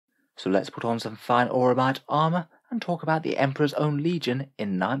So let's put on some fine Auramite armour and talk about the Emperor's Own Legion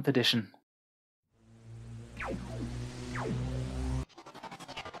in 9th edition.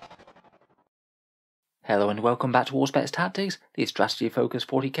 Hello and welcome back to Auspex Tactics, the strategy focused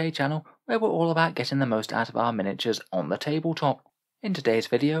 40k channel where we're all about getting the most out of our miniatures on the tabletop. In today's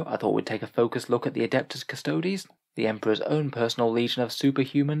video I thought we'd take a focused look at the Adeptus Custodes, the Emperor's own personal legion of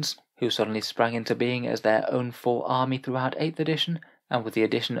superhumans who suddenly sprang into being as their own full army throughout 8th edition, and with the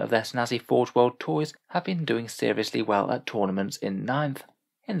addition of their snazzy Forge World toys have been doing seriously well at tournaments in 9th.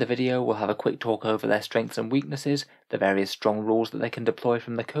 In the video we'll have a quick talk over their strengths and weaknesses, the various strong rules that they can deploy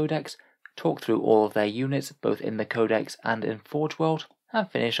from the codex, talk through all of their units both in the codex and in Forge World, and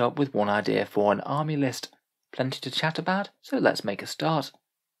finish up with one idea for an army list. Plenty to chat about, so let's make a start.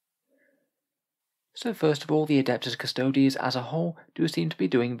 So first of all, the Adeptus Custodes as a whole do seem to be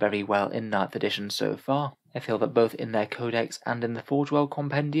doing very well in 9th edition so far. I feel that both in their codex and in the Forge World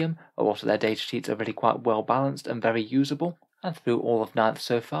compendium, a lot of their data sheets are really quite well balanced and very usable, and through all of 9th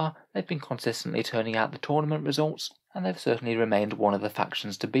so far, they've been consistently turning out the tournament results, and they've certainly remained one of the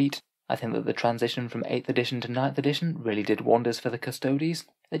factions to beat. I think that the transition from 8th edition to 9th edition really did wonders for the Custodes.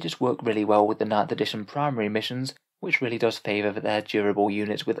 They just work really well with the 9th edition primary missions, which really does favour their durable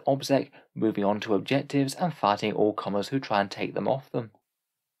units with Obsec moving on to objectives and fighting all comers who try and take them off them.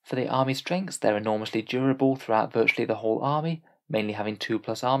 For the army strengths, they're enormously durable throughout virtually the whole army, mainly having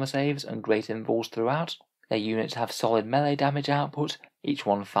 2+ armor saves and great invuls throughout. Their units have solid melee damage output, each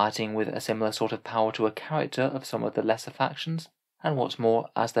one fighting with a similar sort of power to a character of some of the lesser factions. And what's more,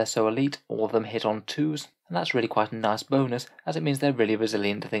 as they're so elite, all of them hit on 2s, and that's really quite a nice bonus, as it means they're really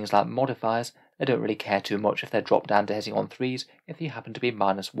resilient to things like modifiers. They don't really care too much if they're dropped down to hitting on 3s if you happen to be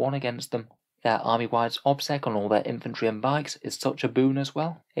 -1 against them. Their army-wide obsec on all their infantry and bikes is such a boon as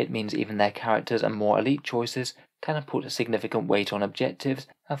well. It means even their characters and more elite choices can put a significant weight on objectives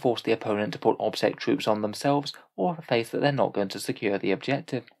and force the opponent to put obsec troops on themselves or face that they're not going to secure the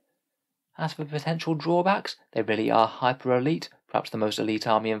objective. As for potential drawbacks, they really are hyper-elite, perhaps the most elite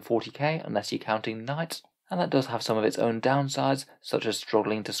army in 40k unless you're counting knights, and that does have some of its own downsides, such as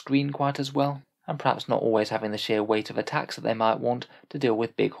struggling to screen quite as well, and perhaps not always having the sheer weight of attacks that they might want to deal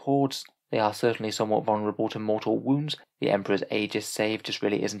with big hordes. They are certainly somewhat vulnerable to mortal wounds, the Emperor's Aegis save just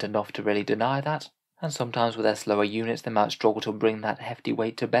really isn't enough to really deny that, and sometimes with their slower units they might struggle to bring that hefty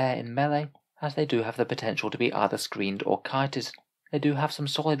weight to bear in melee, as they do have the potential to be either screened or kited. They do have some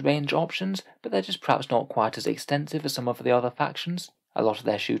solid range options, but they're just perhaps not quite as extensive as some of the other factions. A lot of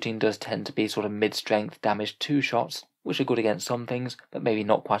their shooting does tend to be sort of mid-strength damage 2 shots, which are good against some things, but maybe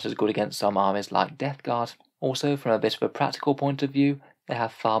not quite as good against some armies like Death Guard. Also, from a bit of a practical point of view, they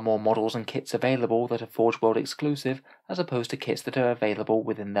have far more models and kits available that are Forge World exclusive, as opposed to kits that are available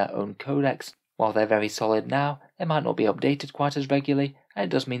within their own codex. While they're very solid now, they might not be updated quite as regularly, and it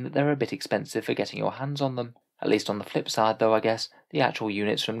does mean that they're a bit expensive for getting your hands on them. At least on the flip side though, I guess, the actual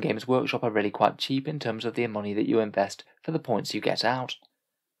units from Games Workshop are really quite cheap in terms of the money that you invest for the points you get out.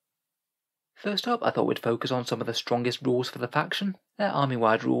 First up, I thought we'd focus on some of the strongest rules for the faction, their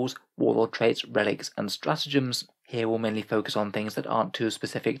army-wide rules, warlord traits, relics and stratagems. Here we'll mainly focus on things that aren't too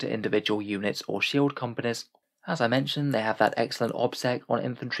specific to individual units or shield companies. As I mentioned, they have that excellent obsec on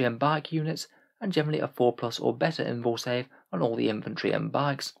infantry and bike units, and generally a 4+ or better invul save on all the infantry and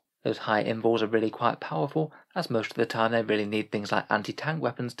bikes. Those high invuls are really quite powerful, as most of the time they really need things like anti-tank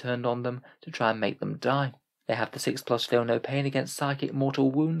weapons turned on them to try and make them die. They have the 6+ feel no pain against psychic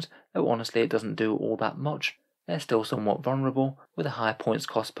mortal wounds, though honestly it doesn't do all that much. They're still somewhat vulnerable, with a high points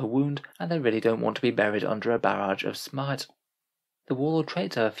cost per wound, and they really don't want to be buried under a barrage of smite. The warlord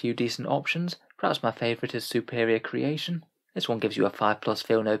traits have a few decent options, perhaps my favourite is Superior Creation. This one gives you a 5+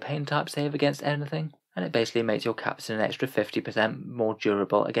 feel no pain type save against anything, and it basically makes your captain an extra 50% more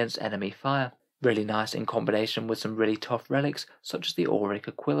durable against enemy fire. Really nice in combination with some really tough relics such as the Auric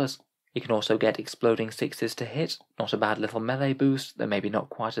Aquillas. You can also get exploding 6s to hit, not a bad little melee boost, though maybe not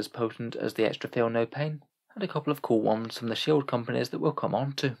quite as potent as the extra feel no pain, and a couple of cool ones from the shield companies that we'll come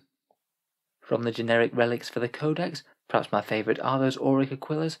on to. From the generic relics for the codex, perhaps my favourite are those Auric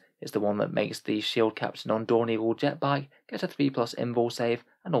Aquillas. It's the one that makes the shield captain on Dawn Eagle Jetbike get a 3+ invul save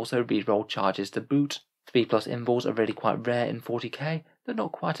and also reroll charges to boot. 3+ invuls are really quite rare in 40k, but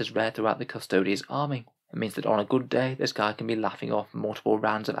not quite as rare throughout the Custodes army. It means that on a good day, this guy can be laughing off multiple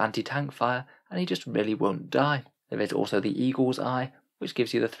rounds of anti-tank fire, and he just really won't die. There is also the Eagle's Eye, which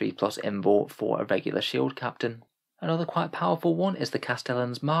gives you the 3+ invul for a regular shield captain. Another quite powerful one is the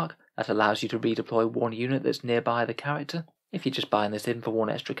Castellan's Mark, that allows you to redeploy one unit that's nearby the character. If you're just buying this in for one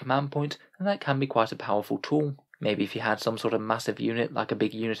extra command point, then that can be quite a powerful tool. Maybe if you had some sort of massive unit, like a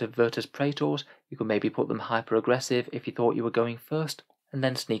big unit of Virtus Praetors, you could maybe put them hyper aggressive if you thought you were going first. and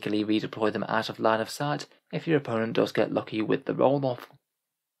then sneakily redeploy them out of line of sight if your opponent does get lucky with the roll-off.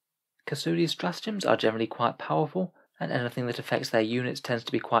 Custodes stratagems are generally quite powerful, and anything that affects their units tends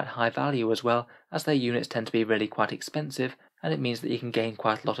to be quite high value as well, as their units tend to be really quite expensive, and it means that you can gain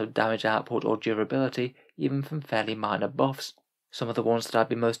quite a lot of damage output or durability even from fairly minor buffs. Some of the ones that I'd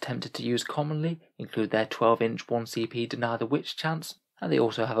be most tempted to use commonly include their 12-inch 1CP Deny the Witch chance, and they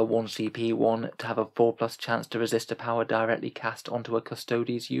also have a 1CP one to have a 4+ chance to resist a power directly cast onto a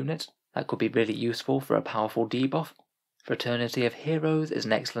Custodes unit. That could be really useful for a powerful debuff. Fraternity of Heroes is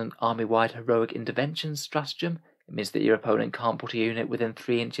an excellent army-wide heroic interventions stratagem. It means that your opponent can't put a unit within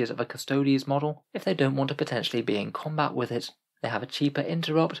 3 inches of a Custodes model if they don't want to potentially be in combat with it. They have a cheaper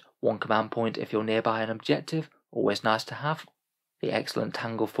interrupt, 1 command point if you're nearby an objective, always nice to have. The excellent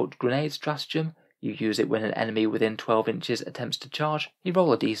Tanglefoot Grenade stratagem, you use it when an enemy within 12 inches attempts to charge, you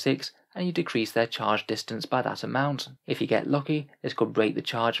roll a d6 and you decrease their charge distance by that amount. If you get lucky, this could break the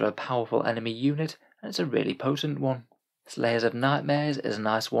charge of a powerful enemy unit, and it's a really potent one. Slayers of Nightmares is a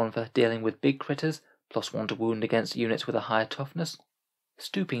nice one for dealing with big critters, +1 to wound against units with a higher toughness.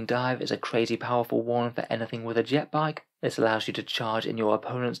 Stooping Dive is a crazy powerful one for anything with a jet bike. This allows you to charge in your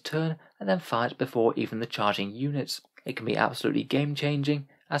opponent's turn and then fight before even the charging units. It can be absolutely game changing,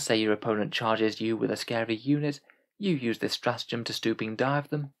 as say your opponent charges you with a scary unit, you use this stratagem to Stooping Dive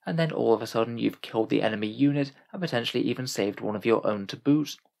them, and then all of a sudden you've killed the enemy unit and potentially even saved one of your own to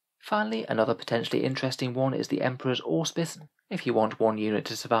boot. Finally, another potentially interesting one is the Emperor's Auspice. If you want one unit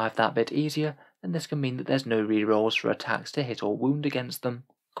to survive that bit easier, then this can mean that there's no rerolls for attacks to hit or wound against them.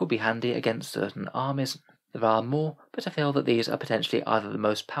 Could be handy against certain armies. There are more, but I feel that these are potentially either the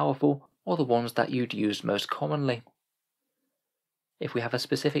most powerful or the ones that you'd use most commonly. If we have a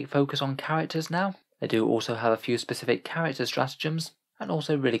specific focus on characters now, they do also have a few specific character stratagems, and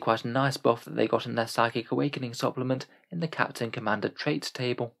also really quite a nice buff that they got in their Psychic Awakening supplement in the Captain Commander Traits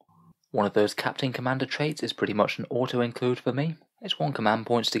table. One of those Captain Commander traits is pretty much an auto-include for me. It's 1 command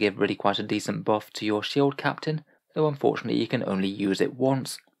point to give really quite a decent buff to your shield captain, though unfortunately you can only use it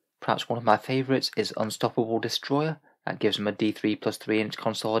once. Perhaps one of my favourites is Unstoppable Destroyer. That gives him a D3 + 3-inch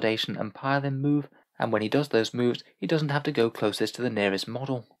consolidation and pile-in move, and when he does those moves, he doesn't have to go closest to the nearest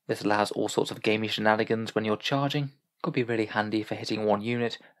model. This allows all sorts of gamey shenanigans when you're charging. Could be really handy for hitting one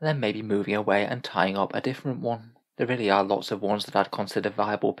unit, and then maybe moving away and tying up a different one. There really are lots of ones that I'd consider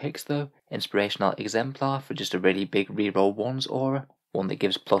viable picks though. Inspirational Exemplar for just a really big reroll ones aura, one that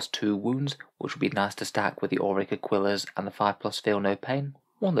gives +2 wounds, which would be nice to stack with the Auric Aquillas and the 5+ Feel No Pain,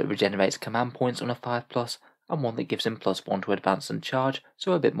 one that regenerates command points on a 5+, and one that gives him +1 to advance and charge,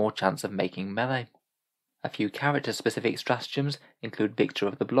 so a bit more chance of making melee. A few character-specific stratagems include Victor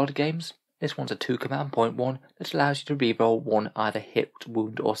of the Blood Games. This one's a 2 command point one that allows you to reroll 1 either hit,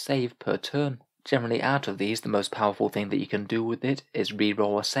 wound or save per turn. Generally out of these, the most powerful thing that you can do with it is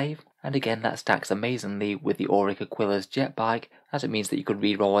reroll a save, and again that stacks amazingly with the Auric Aquila's jet bike, as it means that you could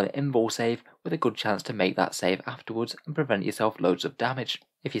reroll an invul save with a good chance to make that save afterwards and prevent yourself loads of damage.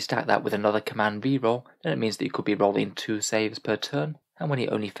 If you stack that with another command reroll, then it means that you could be rolling 2 saves per turn, and when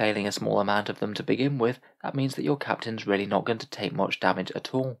you're only failing a small amount of them to begin with, that means that your captain's really not going to take much damage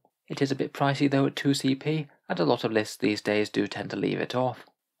at all. It is a bit pricey though at 2 CP, and a lot of lists these days do tend to leave it off.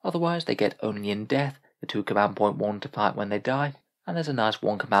 Otherwise, they get Only in Death, the 2 command point one to fight when they die, and there's a nice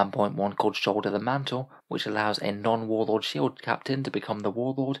 1 command point one called Shoulder the Mantle, which allows a non-warlord shield captain to become the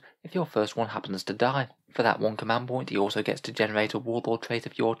warlord if your first one happens to die. For that 1 command point, he also gets to generate a warlord trait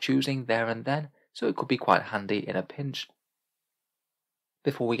of your choosing there and then, so it could be quite handy in a pinch.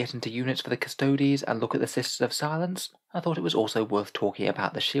 Before we get into units for the Custodes and look at the Sisters of Silence, I thought it was also worth talking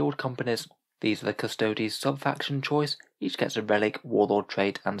about the shield companies. These are the Custodes sub-faction choice, each gets a relic, warlord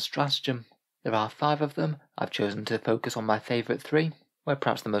trait and stratagem. There are 5 of them. I've chosen to focus on my favourite 3, where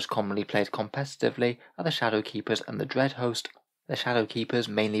perhaps the most commonly played competitively are the Shadow Keepers and the Dread Host. The Shadow Keepers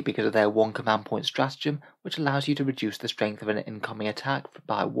mainly because of their 1 command point stratagem, which allows you to reduce the strength of an incoming attack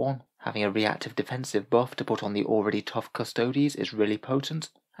by 1. Having a reactive defensive buff to put on the already tough Custodes is really potent,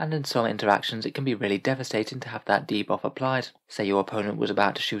 and in some interactions it can be really devastating to have that debuff applied. Say your opponent was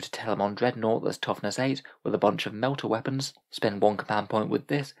about to shoot a Telemon Dreadnought that's toughness 8 with a bunch of melter weapons, spend 1 command point with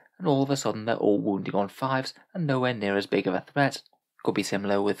this, and all of a sudden they're all wounding on 5s and nowhere near as big of a threat. Could be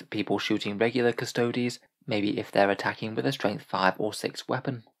similar with people shooting regular Custodes, maybe if they're attacking with a strength 5 or 6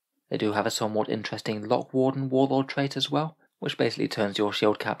 weapon. They do have a somewhat interesting Lock Warden warlord trait as well, which basically turns your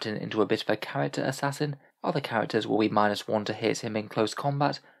shield captain into a bit of a character assassin. Other characters will be -1 to hit him in close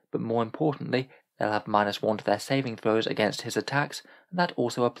combat, but more importantly, they'll have -1 to their saving throws against his attacks, and that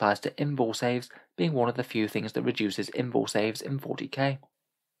also applies to invul saves, being one of the few things that reduces invul saves in 40k.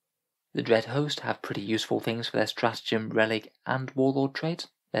 The Dread Host have pretty useful things for their Stratagem, Relic and Warlord traits.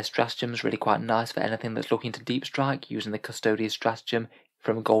 Their Stratagem's really quite nice for anything that's looking to deep strike using the Custodes Stratagem.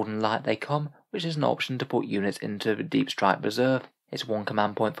 From Golden Light they come, which is an option to put units into Deep Strike Reserve. It's 1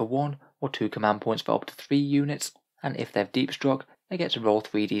 command point for 1, or 2 command points for up to 3 units, and if they've Deep Struck, they get to roll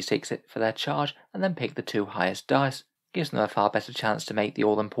 3d6 for their charge and then pick the 2 highest dice. Gives them a far better chance to make the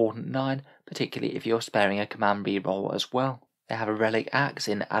all-important 9, particularly if you're sparing a command reroll as well. They have a Relic Axe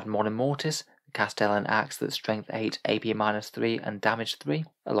in Ad Modern Mortis, a Castellan Axe that's Strength 8, AP -3 and Damage 3.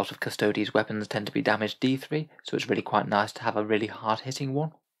 A lot of Custodes weapons tend to be Damage D3, so it's really quite nice to have a really hard-hitting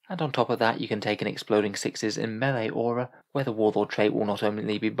one. And on top of that, you can take an Exploding Sixes in Melee aura, where the Warlord trait will not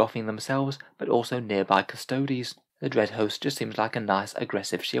only be buffing themselves, but also nearby Custodes. The Dread Host just seems like a nice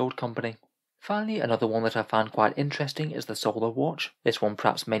aggressive shield company. Finally, another one that I found quite interesting is the Solar Watch. This one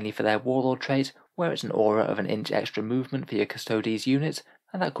perhaps mainly for their Warlord trait, where it's an aura of an inch extra movement for your Custodes units,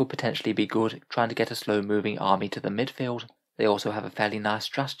 and that could potentially be good trying to get a slow moving army to the midfield. They also have a fairly nice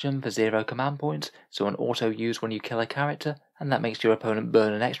stratagem for 0 command points, so an auto use when you kill a character, and that makes your opponent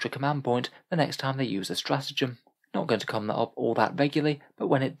burn an extra command point the next time they use a stratagem. Not going to come up all that regularly, but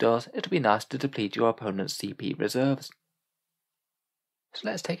when it does, it'll be nice to deplete your opponent's CP reserves. So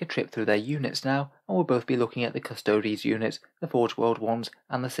let's take a trip through their units now, and we'll both be looking at the Custodes units, the Forge World ones,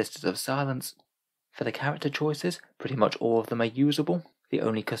 and the Sisters of Silence. For the character choices, pretty much all of them are usable. The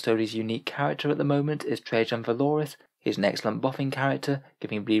only Custodes unique character at the moment is Trajan Valoris. He's an excellent buffing character,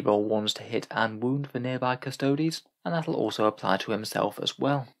 giving reroll 1s to hit and wound for nearby Custodes, and that'll also apply to himself as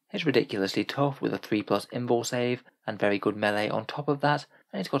well. He's ridiculously tough with a 3+ invul save, and very good melee on top of that,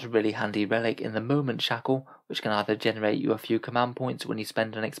 and he's got a really handy relic in the Moment Shackle, which can either generate you a few command points when you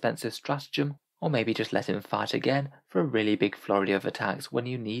spend an expensive stratagem, or maybe just let him fight again for a really big flurry of attacks when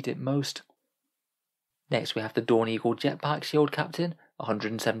you need it most. Next we have the Dawn Eagle Jetpack Shield Captain,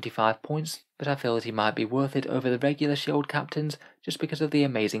 175 points, but I feel that he might be worth it over the regular Shield Captains just because of the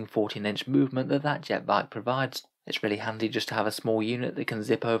amazing 14-inch movement that jetbike provides. It's really handy just to have a small unit that can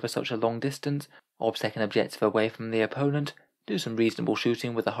zip over such a long distance, obsec an objective away from the opponent, do some reasonable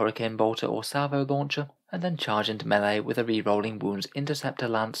shooting with a Hurricane Bolter or Salvo Launcher, and then charge into melee with a re-rolling Wounds Interceptor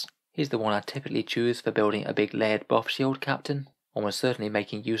Lance. He's the one I typically choose for building a big layered buff Shield Captain, almost certainly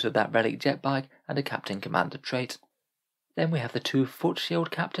making use of that Relic Jetbike and a Captain Commander trait. Then we have the 2 Foot Shield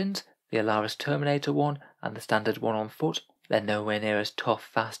Captains, the Alaris Terminator one and the standard one on foot. They're nowhere near as tough,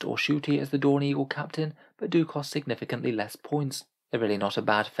 fast or shooty as the Dawn Eagle Captain, but do cost significantly less points. They're really not a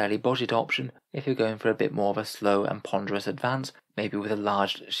bad, fairly budget option if you're going for a bit more of a slow and ponderous advance, maybe with a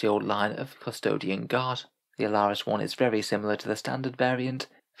large shield line of Custodian Guard. The Alaris one is very similar to the standard variant.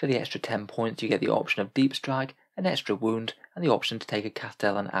 For the extra 10 points you get the option of Deep Strike, an extra wound, and the option to take a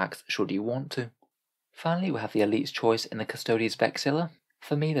Castellan Axe should you want to. Finally we have the Elite's choice in the Custodes Vexilla.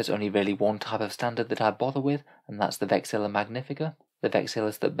 For me there's only really one type of standard that I bother with, and that's the Vexilla Magnifica. The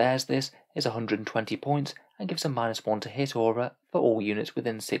Vexillus that bears this is 120 points and gives a -1 to hit aura for all units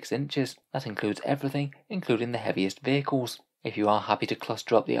within 6 inches. That includes everything, including the heaviest vehicles. If you are happy to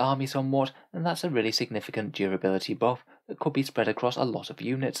cluster up the army somewhat, then that's a really significant durability buff that could be spread across a lot of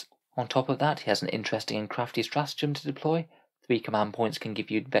units. On top of that, he has an interesting and crafty stratagem to deploy. 3 command points can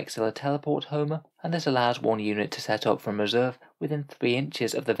give you Vexilla Teleport Homer, and this allows one unit to set up from reserve within 3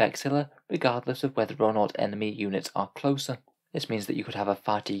 inches of the Vexilla, regardless of whether or not enemy units are closer. This means that you could have a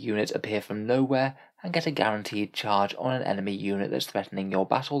fighter unit appear from nowhere and get a guaranteed charge on an enemy unit that's threatening your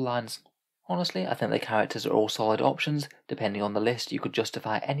battle lines. Honestly, I think the characters are all solid options. Depending on the list, you could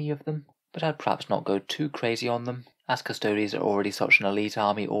justify any of them, but I'd perhaps not go too crazy on them. As Custodes are already such an elite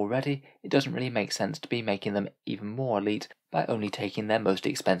army already, it doesn't really make sense to be making them even more elite by only taking their most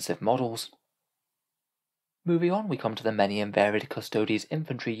expensive models. Moving on, we come to the many and varied Custodes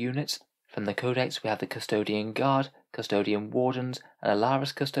infantry units. From the codex we have the Custodian Guard, Custodian Wardens, and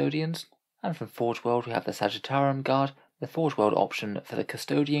Alaris Custodians, and from Forge World we have the Sagittarium Guard, the Forge World option for the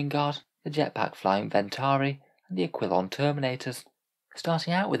Custodian Guard, the Jetpack Flying Ventari, and the Aquilon Terminators.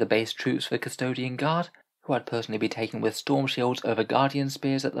 Starting out with the base troops for Custodian Guard, who I'd personally be taking with Storm Shields over Guardian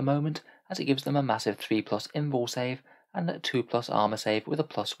Spears at the moment, as it gives them a massive 3+ invul save and a 2+ armor save with a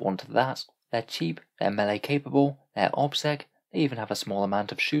 +1 to that. They're cheap, they're melee capable, they're obsec, they even have a small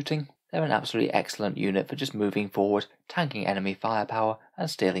amount of shooting. They're an absolutely excellent unit for just moving forward, tanking enemy firepower, and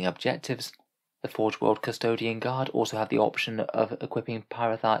stealing objectives. The Forge World Custodian Guard also have the option of equipping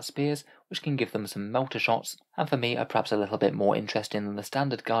Pyrothite Spears, which can give them some melter shots, and for me are perhaps a little bit more interesting than the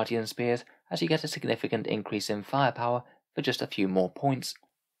standard Guardian Spears, as you get a significant increase in firepower for just a few more points.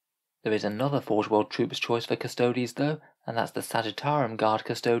 There is another Forge World Troops choice for Custodes though, and that's the Sagittarium Guard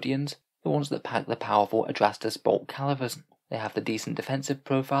Custodians, the ones that pack the powerful Adrastus Bolt Calivers. They have the decent defensive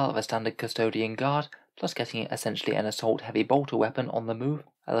profile of a standard Custodian Guard, plus getting essentially an assault heavy bolter weapon on the move,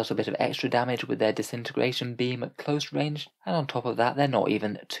 a little bit of extra damage with their disintegration beam at close range, and on top of that they're not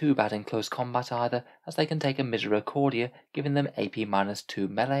even too bad in close combat either, as they can take a Misericordia, giving them AP-2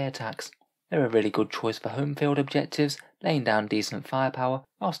 melee attacks. They're a really good choice for home field objectives, laying down decent firepower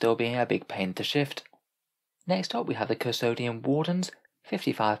while still being a big pain to shift. Next up we have the Custodian Wardens,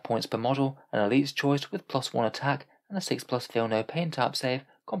 55 points per model, an elite's choice with +1 attack and a 6+ feel no pain type save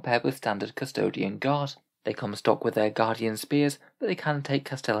compared with standard Custodian Guard. They come stock with their Guardian Spears, but they can take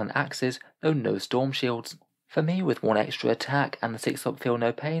Castellan Axes, though no Storm Shields. For me, with 1 extra attack and the 6+ feel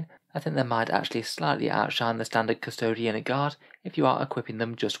no pain, I think they might actually slightly outshine the standard Custodian Guard if you are equipping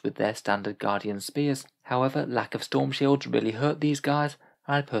them just with their standard Guardian Spears. However, lack of Storm Shields really hurt these guys,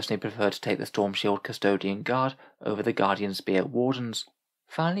 and I'd personally prefer to take the Storm Shield Custodian Guard over the Guardian Spear Wardens.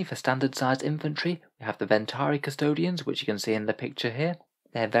 Finally, for standard sized infantry, we have the Ventari Custodians, which you can see in the picture here.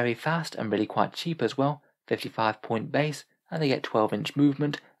 They're very fast and really quite cheap as well, 55 point base, and they get 12-inch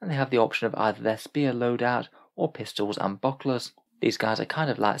movement, and they have the option of either their spear loadout or pistols and bucklers. These guys are kind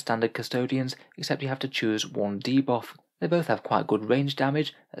of like standard Custodians, except you have to choose one debuff. They both have quite good range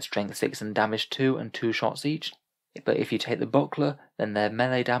damage at strength 6 and damage 2 and 2 shots each. But if you take the buckler, then their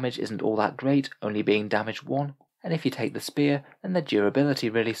melee damage isn't all that great, only being damage 1. And if you take the spear, then their durability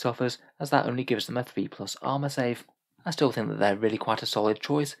really suffers, as that only gives them a 3+ armor save. I still think that they're really quite a solid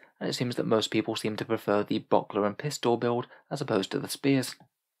choice, and it seems that most people seem to prefer the buckler and pistol build as opposed to the spears.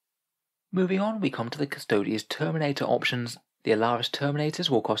 Moving on, we come to the Custodes Terminator options. The Alaris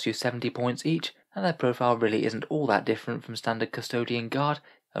Terminators will cost you 70 points each, and their profile really isn't all that different from standard Custodian Guard,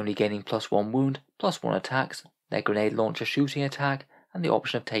 only gaining +1 wound, +1 attacks, their grenade launcher shooting attack, and the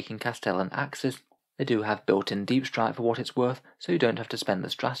option of taking Castellan Axes. They do have built-in deep strike for what it's worth, so you don't have to spend the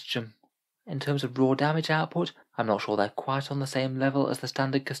stratagem. In terms of raw damage output, I'm not sure they're quite on the same level as the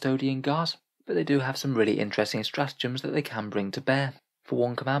standard Custodian Guard, but they do have some really interesting stratagems that they can bring to bear. For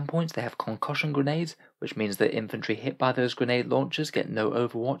 1 command point, they have concussion grenades, which means that infantry hit by those grenade launchers get no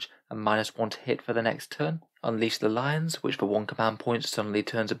overwatch and -1 to hit for the next turn. Unleash the Lions, which for 1 command point suddenly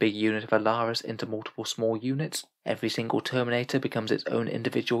turns a big unit of Alaris into multiple small units. Every single Terminator becomes its own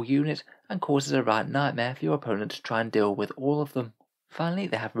individual unit and causes a right nightmare for your opponent to try and deal with all of them. Finally,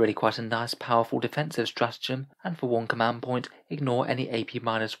 they have really quite a nice powerful defensive stratagem, and for 1 command point, ignore any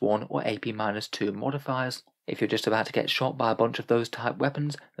AP-1 or AP-2 modifiers. If you're just about to get shot by a bunch of those type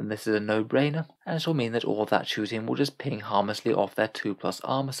weapons, then this is a no-brainer, and it will mean that all of that shooting will just ping harmlessly off their 2+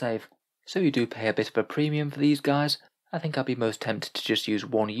 armor save. So you do pay a bit of a premium for these guys. I think I'd be most tempted to just use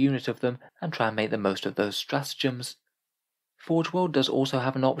 1 unit of them and try and make the most of those stratagems. Forge World does also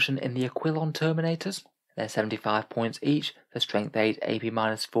have an option in the Aquilon Terminators. They're 75 points each for strength 8,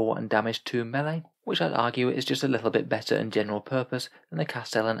 AP-4 and damage 2 melee, which I'd argue is just a little bit better in general purpose than the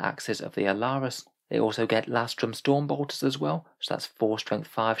Castellan Axes of the Alaris. They also get Lastrum Storm Bolters as well, so that's 4 strength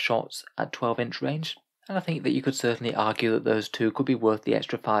 5 shots at 12-inch range, and I think that you could certainly argue that those two could be worth the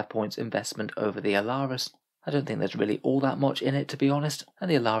extra 5 points investment over the Alaris. I don't think there's really all that much in it, to be honest,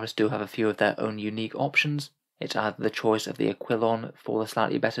 and the Alaris do have a few of their own unique options. It's either the choice of the Aquilon for the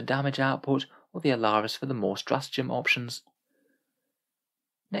slightly better damage output, or the Alaris for the more stratagem options.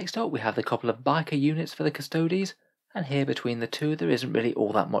 Next up we have the couple of biker units for the Custodes, and here between the two there isn't really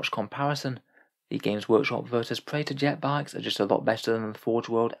all that much comparison. The Games Workshop Virtus Praetor jet bikes are just a lot better than the Forge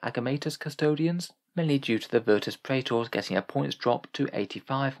World Agamatus Custodians, mainly due to the Virtus Praetors getting a points drop to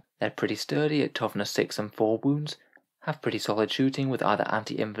 85. They're pretty sturdy at toughness 6 and 4 wounds, have pretty solid shooting with either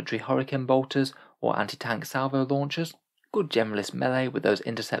anti-infantry hurricane bolters or anti-tank salvo launchers, good generalist melee with those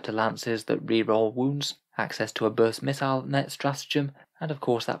interceptor lances that re-roll wounds, access to a burst missile net stratagem, and of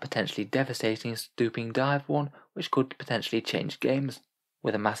course that potentially devastating stooping dive one which could potentially change games.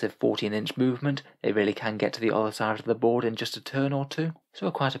 With a massive 14-inch movement, they really can get to the other side of the board in just a turn or two, so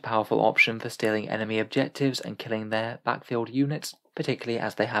are quite a powerful option for stealing enemy objectives and killing their backfield units, particularly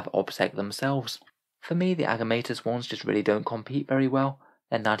as they have Auspex themselves. For me, the Agamatus ones just really don't compete very well.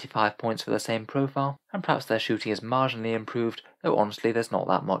 They're 95 points for the same profile, and perhaps their shooting is marginally improved, though honestly there's not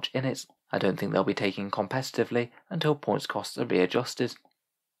that much in it. I don't think they'll be taken competitively until points costs are readjusted.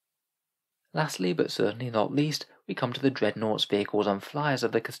 Lastly, but certainly not least, we come to the Dreadnoughts, vehicles and flyers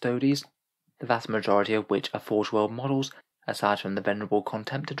of the Custodes, the vast majority of which are Forge World models, aside from the venerable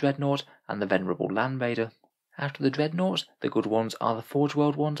Contemptor Dreadnought and the venerable Land Raider. After the Dreadnoughts, the good ones are the Forge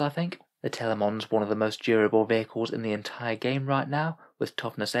World ones, I think. The Telemon's one of the most durable vehicles in the entire game right now, with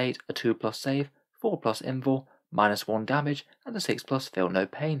toughness 8, a 2+ save, 4+ invul, -1 damage, and a 6+ feel no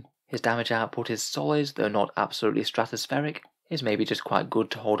pain. His damage output is solid, though not absolutely stratospheric. Is maybe just quite good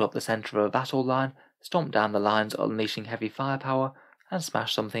to hold up the centre of a battle line, stomp down the lines unleashing heavy firepower, and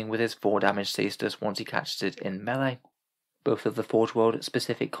smash something with his 4 damage ceaseless once he catches it in melee. Both of the Forge World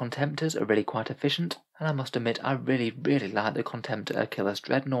specific Contemptors are really quite efficient, and I must admit I really like the Contemptor Achilles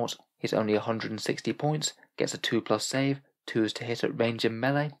Dreadnought. He's only 160 points, gets a 2+ save, 2s to hit at range and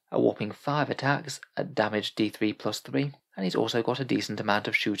melee, a whopping 5 attacks at damage D3+3, and he's also got a decent amount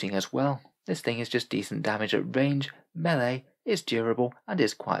of shooting as well. This thing is just decent damage at range, melee, is durable, and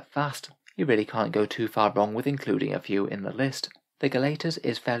is quite fast. You really can't go too far wrong with including a few in the list. The Galators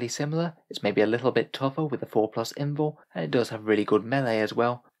is fairly similar, it's maybe a little bit tougher with a 4+ invul, and it does have really good melee as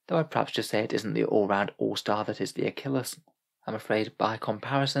well, though I'd perhaps just say it isn't the all-round all-star that is the Achilles. I'm afraid by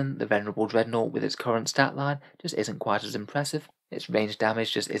comparison, the Venerable Dreadnought with its current stat line just isn't quite as impressive. Its range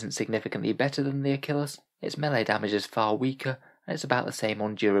damage just isn't significantly better than the Achilles, its melee damage is far weaker, and it's about the same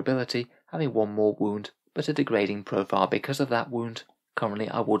on durability, having 1 more wound, but a degrading profile because of that wound. Currently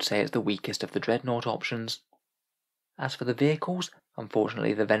I would say it's the weakest of the Dreadnought options. As for the vehicles,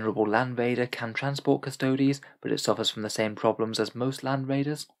 unfortunately the Venerable Land Raider can transport Custodes, but it suffers from the same problems as most Land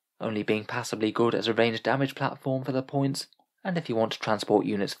Raiders, only being passably good as a ranged damage platform for the points, and if you want to transport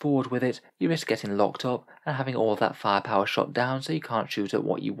units forward with it, you risk getting locked up and having all of that firepower shot down so you can't shoot at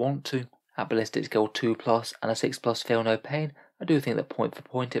what you want to. At Ballistic Skill 2+ and a 6+ Feel No Pain, I do think that point for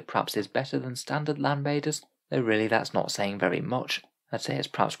point it perhaps is better than standard Land Raiders, though really that's not saying very much. I'd say it's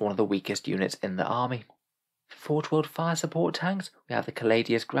perhaps one of the weakest units in the army. For Forge World fire support tanks, we have the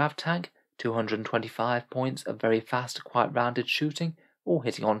Caladius Grav tank, 225 points of very fast, quite rounded shooting, all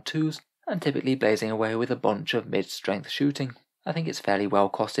hitting on 2s, and typically blazing away with a bunch of mid-strength shooting. I think it's fairly well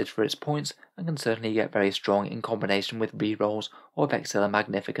costed for its points, and can certainly get very strong in combination with rerolls or Vexilla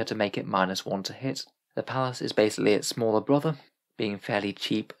Magnifica to make it -1 to hit. The Pallas is basically its smaller brother, being fairly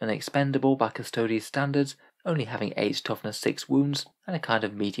cheap and expendable by Custodes standards, only having 8 toughness 6 wounds, and a kind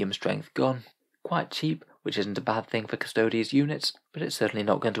of medium strength gun. Quite cheap, which isn't a bad thing for Custodes units, but it's certainly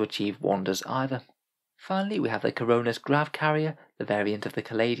not going to achieve wonders either. Finally, we have the Coronis Grav Carrier, the variant of the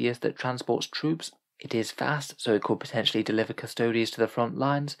Caladius that transports troops. It is fast, so it could potentially deliver Custodes to the front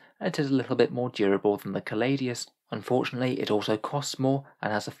lines, and it is a little bit more durable than the Caladius. Unfortunately, it also costs more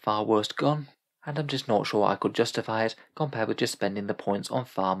and has a far worse gun, and I'm just not sure I could justify it compared with just spending the points on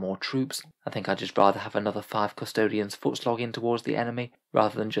far more troops. I think I'd just rather have another 5 Custodians footslog in towards the enemy,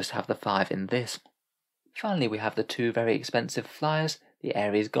 rather than just have the 5 in this. Finally, we have the 2 very expensive flyers, the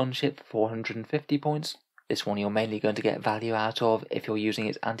Ares Gunship for 450 points. This one you're mainly going to get value out of if you're using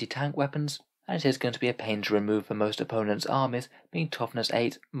its anti-tank weapons, and it is going to be a pain to remove for most opponents' armies, being toughness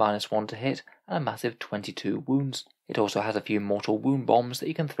 8, -1 to hit, and a massive 22 wounds. It also has a few mortal wound bombs that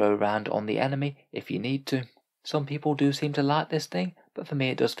you can throw around on the enemy if you need to. Some people do seem to like this thing, but for me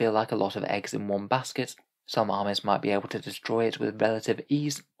it does feel like a lot of eggs in one basket. Some armies might be able to destroy it with relative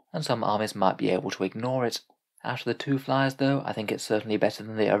ease, and some armies might be able to ignore it. Out of the 2 flyers though, I think it's certainly better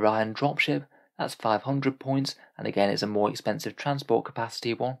than the Orion Dropship. That's 500 points, and again it's a more expensive transport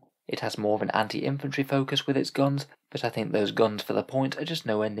capacity one. It has more of an anti-infantry focus with its guns, but I think those guns for the point are just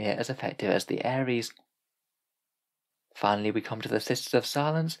nowhere near as effective as the Ares. Finally, we come to the Sisters of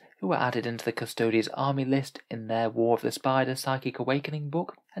Silence, who were added into the Custodes army list in their War of the Spider Psychic Awakening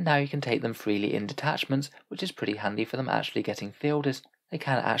book, and now you can take them freely in detachments, which is pretty handy for them actually getting fielded. They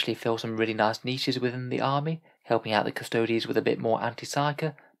can actually fill some really nice niches within the army, helping out the Custodes with a bit more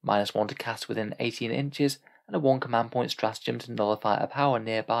anti-psyker, -1 to cast within 18 inches, and a 1 command point stratagem to nullify a power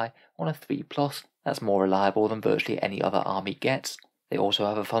nearby on a 3+. That's more reliable than virtually any other army gets. They also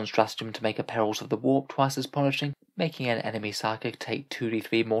have a fun stratagem to make a Perils of the Warp twice as punishing, making an enemy psychic take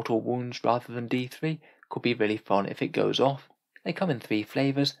 2d3 mortal wounds rather than d3 could be really fun if it goes off. They come in 3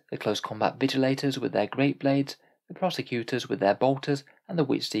 flavours, the Close Combat Vigilators with their Great Blades, the Prosecutors with their Bolters, and the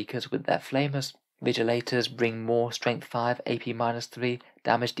Witch Seekers with their Flamers. Vigilators bring more Strength 5, AP -3,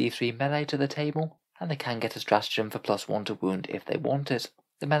 Damage D3 melee to the table, and they can get a stratagem for +1 to wound if they want it.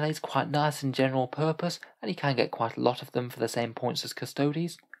 The melee is quite nice in general purpose, and you can get quite a lot of them for the same points as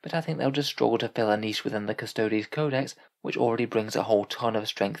Custodes, but I think they'll just struggle to fill a niche within the Custodes Codex, which already brings a whole ton of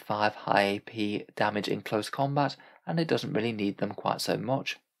Strength 5 high AP damage in close combat, and it doesn't really need them quite so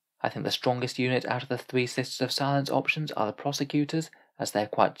much. I think the strongest unit out of the 3 Sisters of Silence options are the Prosecutors, as they're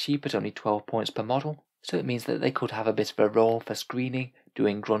quite cheap at only 12 points per model, so it means that they could have a bit of a role for screening,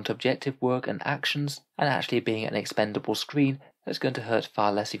 doing grunt objective work and actions, and actually being an expendable screen that's going to hurt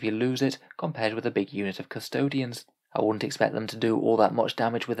far less if you lose it compared with a big unit of Custodians. I wouldn't expect them to do all that much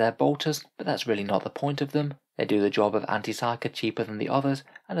damage with their bolters, but that's really not the point of them. They do the job of anti-psyker cheaper than the others,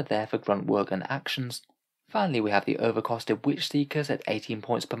 and are there for grunt work and actions. Finally, we have the overcosted Witch Seekers at 18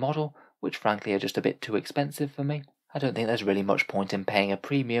 points per model, which frankly are just a bit too expensive for me. I don't think there's really much point in paying a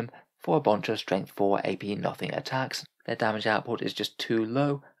premium for a bunch of strength 4 AP nothing attacks. Their damage output is just too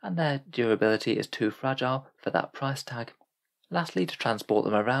low and their durability is too fragile for that price tag. Lastly, to transport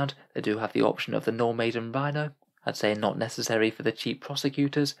them around, they do have the option of the Normaiden Rhino. I'd say not necessary for the cheap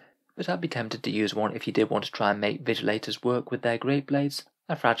prosecutors, but I'd be tempted to use one if you did want to try and make Vigilators work with their Great Blades.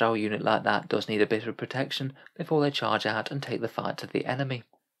 A fragile unit like that does need a bit of protection before they charge out and take the fight to the enemy.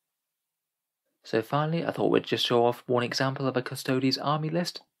 So finally, I thought we'd just show off one example of a Custodes army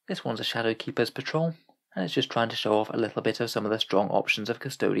list. This one's a Shadowkeeper's Patrol, and it's just trying to show off a little bit of some of the strong options of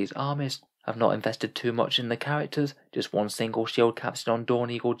Custodes armies. I've not invested too much in the characters, just one single shield captain on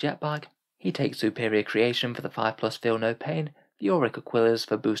Dawn Eagle Jetbag. He takes Superior Creation for the 5+ Feel No Pain, the Auric Aquillas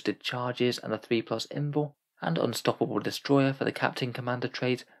for boosted charges and the 3+ Invul, and Unstoppable Destroyer for the Captain Commander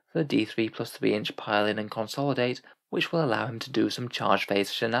trait for the D3 + 3-inch Pile In and Consolidate, which will allow him to do some charge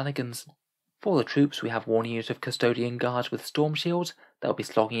phase shenanigans. For the troops, we have one unit of Custodian Guards with Storm Shields. They'll be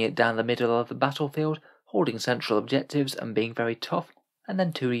slogging it down the middle of the battlefield, holding central objectives and being very tough, and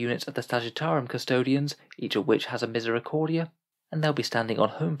then 2 units of the Sagittarium Custodians, each of which has a Misericordia, and they'll be standing on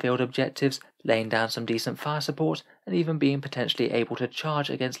home field objectives, laying down some decent fire support, and even being potentially able to charge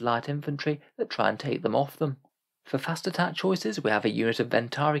against light infantry that try and take them off them. For fast attack choices, we have a unit of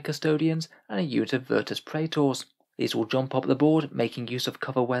Ventari Custodians and a unit of Virtus Praetors. These will jump up the board, making use of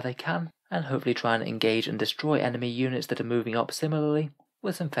cover where they can, and hopefully try and engage and destroy enemy units that are moving up similarly,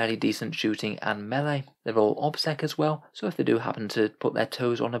 with some fairly decent shooting and melee. They're all OBSEC as well, so if they do happen to put their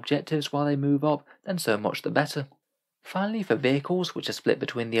toes on objectives while they move up, then so much the better. Finally, for vehicles, which are split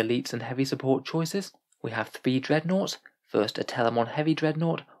between the elites and heavy support choices, we have 3 Dreadnoughts. First, a Telemon Heavy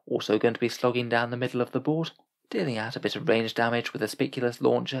Dreadnought, also going to be slogging down the middle of the board, dealing out a bit of range damage with a Spiculus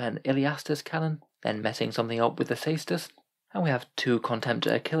Launcher and Iliastus Cannon, then messing something up with the Cestus. And we have 2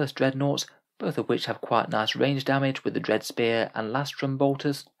 Contemptor Achilles Dreadnoughts, both of which have quite nice range damage with the Dread Spear and Lastrum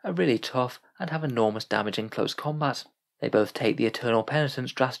Bolters, are really tough and have enormous damage in close combat. They both take the Eternal Penitent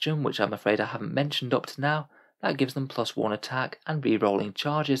Stratagem, which I'm afraid I haven't mentioned up to now. That gives them +1 attack and re-rolling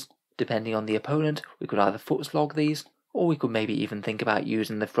charges. Depending on the opponent, we could either foot slog these, or we could maybe even think about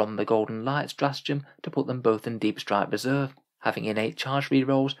using the From the Golden Light stratagem to put them both in Deep Strike Reserve. Having innate charge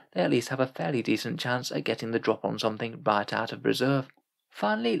re-rolls, they at least have a fairly decent chance at getting the drop on something right out of reserve.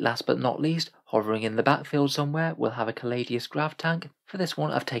 Finally, last but not least, hovering in the backfield somewhere, we'll have a Caladius Grav Tank. For this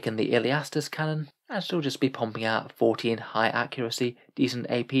one, I've taken the Iliastus Cannon, and she'll just be pumping out 14 high accuracy, decent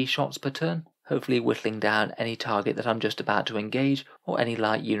AP shots per turn, hopefully whittling down any target that I'm just about to engage, or any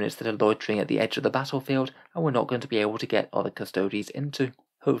light units that are loitering at the edge of the battlefield and we're not going to be able to get other Custodes into.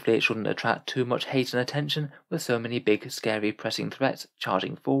 Hopefully it shouldn't attract too much hate and attention with so many big, scary pressing threats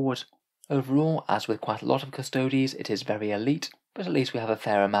charging forward. Overall, as with quite a lot of Custodes, it is very elite, but at least we have a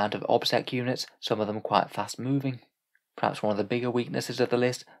fair amount of OBSEC units, some of them quite fast moving. Perhaps one of the bigger weaknesses of the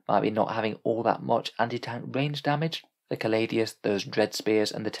list might be not having all that much anti-tank range damage. The Caladius, those Dread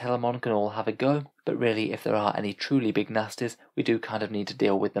Spears and the Telemon can all have a go, but really if there are any truly big nasties, we do kind of need to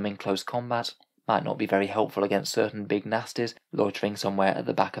deal with them in close combat. Might not be very helpful against certain big nasties loitering somewhere at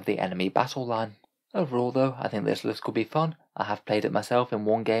the back of the enemy battle line. Overall though, I think this list could be fun. I have played it myself in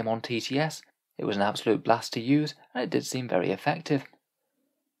one game on TTS. It was an absolute blast to use, and it did seem very effective.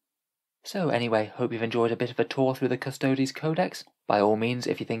 So anyway, hope you've enjoyed a bit of a tour through the Custodes Codex. By all means,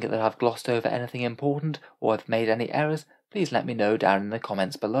 if you think that I've glossed over anything important or have made any errors, please let me know down in the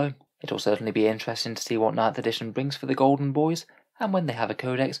comments below. It'll certainly be interesting to see what 9th edition brings for the Golden Boys, and when they have a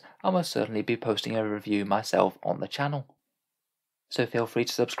codex, I'll most certainly be posting a review myself on the channel. So feel free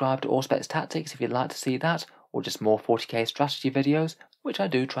to subscribe to Auspex Tactics if you'd like to see that, or just more 40k strategy videos, which I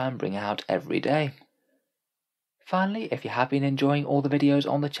do try and bring out every day. Finally, if you have been enjoying all the videos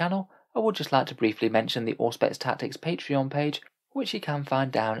on the channel, I would just like to briefly mention the Auspex Tactics Patreon page, which you can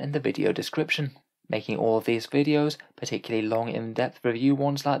find down in the video description. Making all of these videos, particularly long in-depth review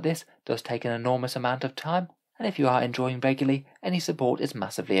ones like this, does take an enormous amount of time, and if you are enjoying regularly, any support is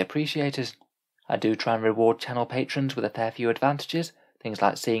massively appreciated. I do try and reward channel patrons with a fair few advantages, things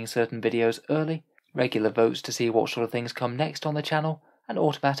like seeing certain videos early, regular votes to see what sort of things come next on the channel, and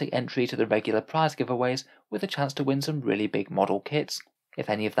automatic entry to the regular prize giveaways with a chance to win some really big model kits. If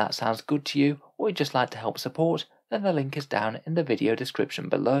any of that sounds good to you, or you'd just like to help support, then the link is down in the video description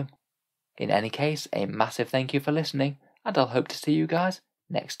below. In any case, a massive thank you for listening, and I'll hope to see you guys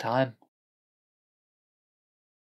next time.